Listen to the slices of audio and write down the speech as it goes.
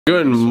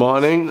Good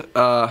morning.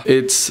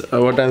 It's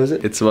what time is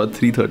it? It's about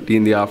 3:30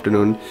 in the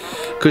afternoon.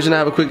 Kush and I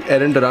have a quick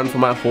errand to run for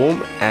my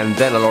home, and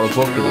then a lot of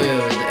work to do. The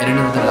errand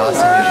of the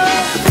last year.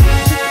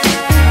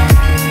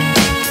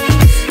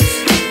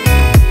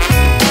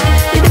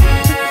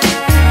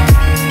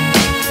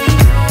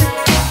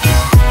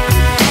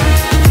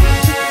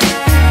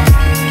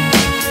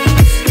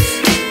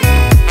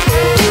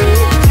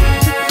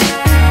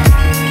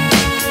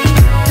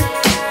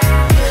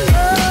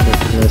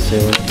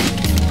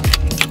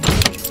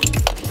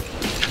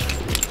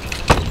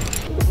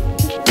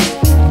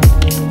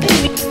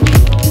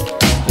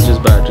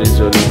 Batteries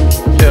really.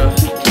 Here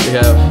we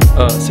have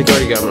a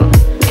security camera.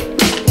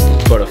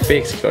 Got a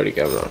fake security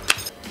camera.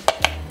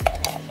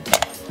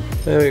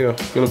 There we go.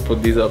 Gonna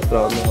put these up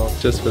around the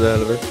house just for the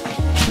hell of it.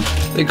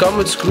 They come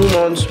with screw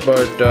mounts,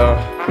 but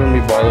couldn't be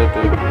bothered to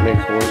make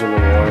holes in the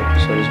wall,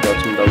 so I just got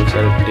some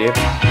double-sided tape.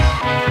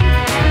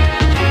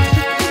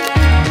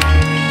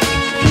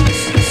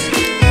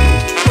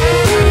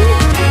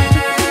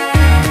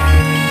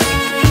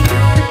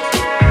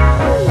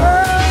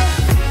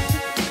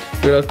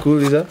 Look how cool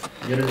these are.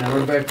 You're a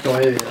never buy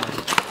toy.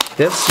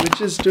 Yes,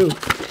 switches too.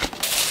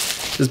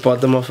 Just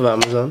bought them off of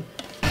Amazon.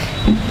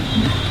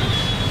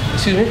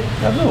 Excuse me, I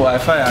have the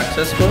Wi-Fi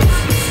access code.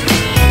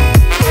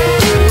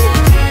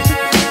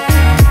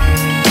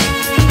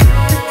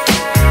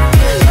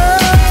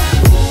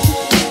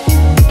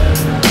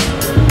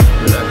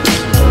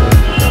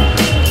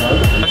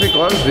 Cafe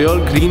called Real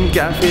Green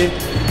Cafe.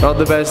 Not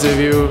the best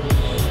review.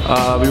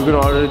 We were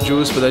gonna order a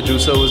juice, but that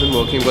juicer wasn't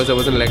working because there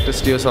wasn't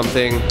electricity or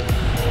something.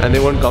 And they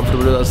weren't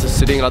comfortable with us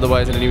sitting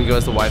otherwise, and didn't even give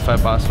us the Wi-Fi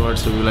password,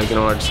 so we were like, you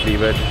know what, just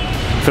leave it.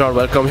 If you're not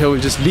welcome here, we'll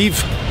just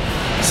leave.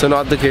 So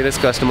not the greatest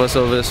customer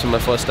service for my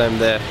first time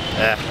there.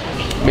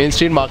 Main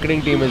Street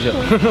marketing team is here.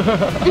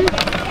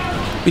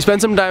 We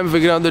spent some time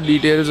figuring out the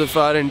details of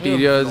our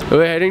interiors.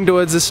 We're heading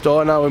towards the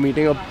store now. We're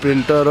meeting a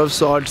printer of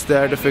sorts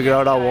there to figure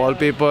out our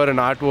wallpaper and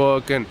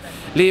artwork and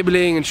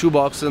labeling and shoe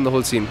boxes and the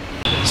whole scene.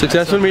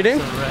 Successful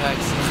meeting?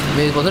 I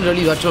mean, it wasn't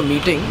really much of a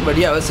meeting, but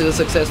yeah, it was a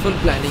successful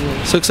planning.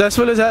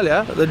 Successful as hell,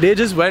 yeah. The day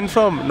just went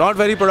from not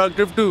very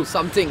productive to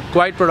something.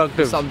 Quite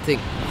productive. Something.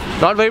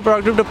 Not very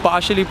productive to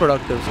partially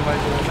productive.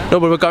 No,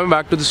 but we're coming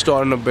back to the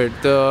store in a bit.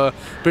 The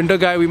printer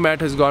guy we met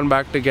has gone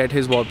back to get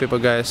his wallpaper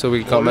guy, so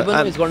we'll come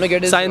and he's going to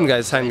get his sign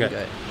guy.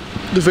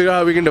 To figure out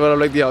how we can develop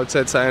like the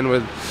outside sign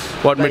with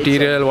what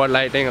material, what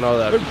lighting and all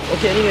that. But,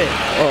 okay, anyway.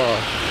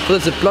 So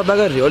the Ziploc bag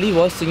I really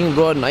was thinking,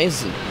 bro, a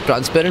nice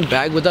transparent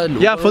bag with a logo.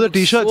 Yeah, for the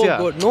t-shirts, so yeah.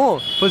 Good. No.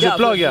 For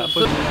Ziploc, yeah.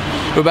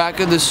 We're back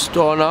at the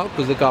store now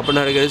because the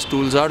carpenter had to get his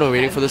tools out. We're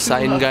waiting for the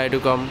sign guy to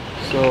come.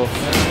 So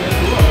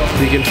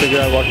we can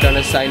figure out what kind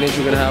of signage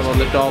we're going to have on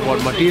the top,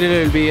 what material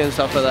it will be and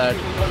stuff like that.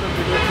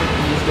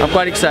 I'm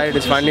quite excited.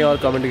 It's finally all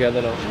coming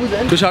together now.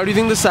 Kush, how do you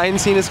think the sign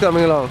scene is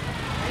coming along?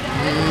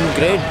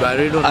 Great, but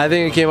I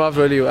think it came off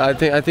really well. I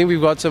think we've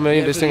got some very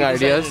interesting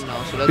ideas.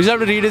 We just have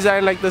to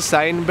redesign like the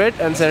sign bit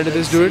and send it to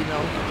this dude.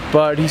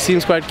 But he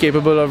seems quite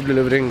capable of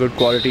delivering good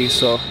quality,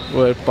 so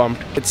we're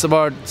pumped. It's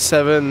about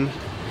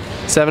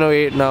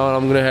 7:08 now, and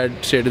I'm gonna head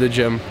straight to the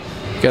gym,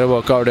 get a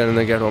workout in, and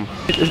then get home.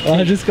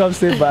 I'll just come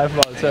say bye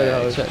for outside.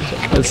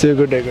 Let's see you.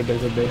 Good day.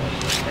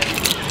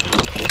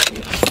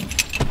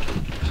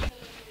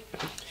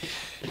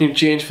 Need to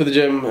change for the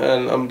gym,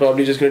 and I'm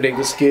probably just gonna take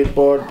the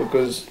skateboard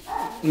because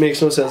it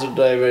makes no sense to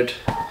drive it.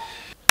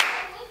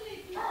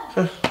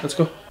 Let's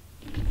go.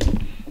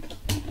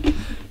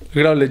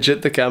 Look at how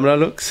legit the camera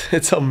looks.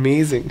 It's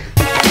amazing.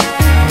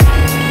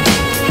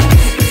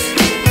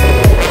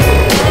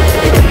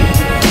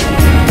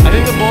 I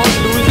think the ball's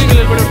losing a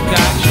little bit of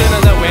traction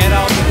as I wear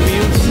out the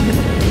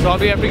wheels.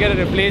 Probably have to get a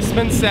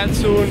replacement set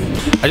soon.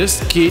 I just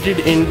skated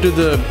into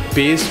the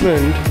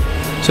basement,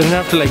 so I didn't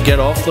have to like get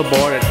off the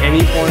board at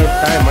any point of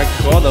time. My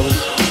god, that was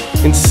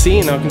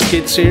insane. I can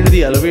skate straight into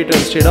the elevator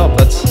and straight up.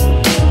 That's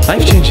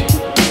life-changing.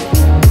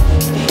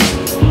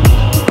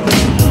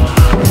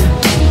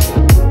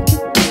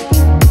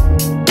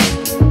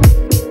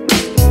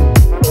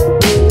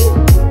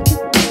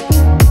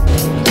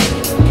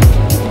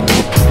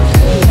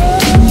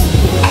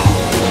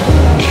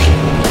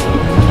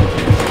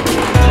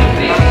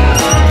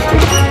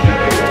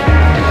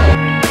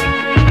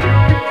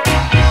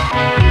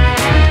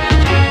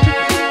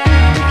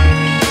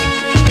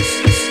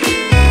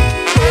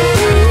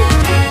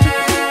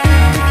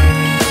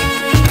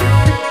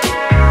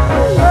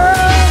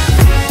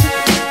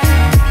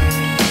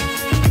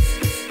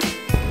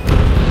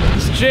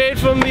 Straight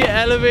from the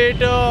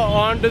elevator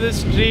onto the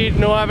street,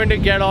 no having to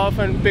get off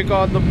and pick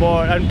up the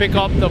board.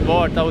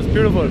 That was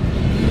beautiful.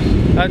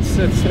 It's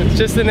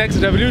just the next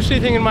revolutionary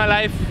thing in my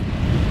life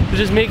to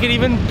just make it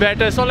even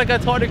better. It's not like I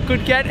thought it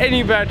could get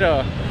any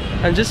better,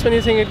 and just when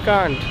you think it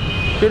can't,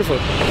 beautiful.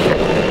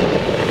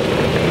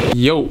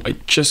 Yo, I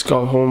just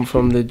got home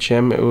from the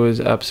gym. It was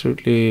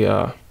absolutely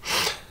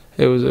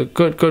It was a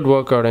good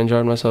workout. I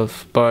enjoyed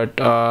myself, but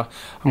I'm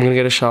gonna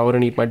get a shower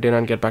and eat my dinner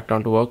and get back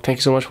down to work. Thank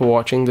you so much for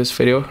watching this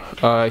video.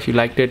 If you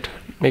liked it,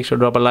 make sure to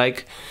drop a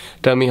like,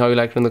 tell me how you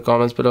liked it in the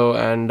comments below,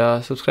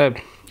 and subscribe.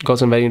 got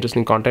some very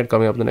interesting content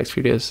coming up in the next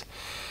few days.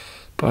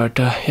 But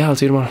yeah, I'll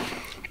see you tomorrow.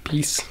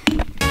 Peace.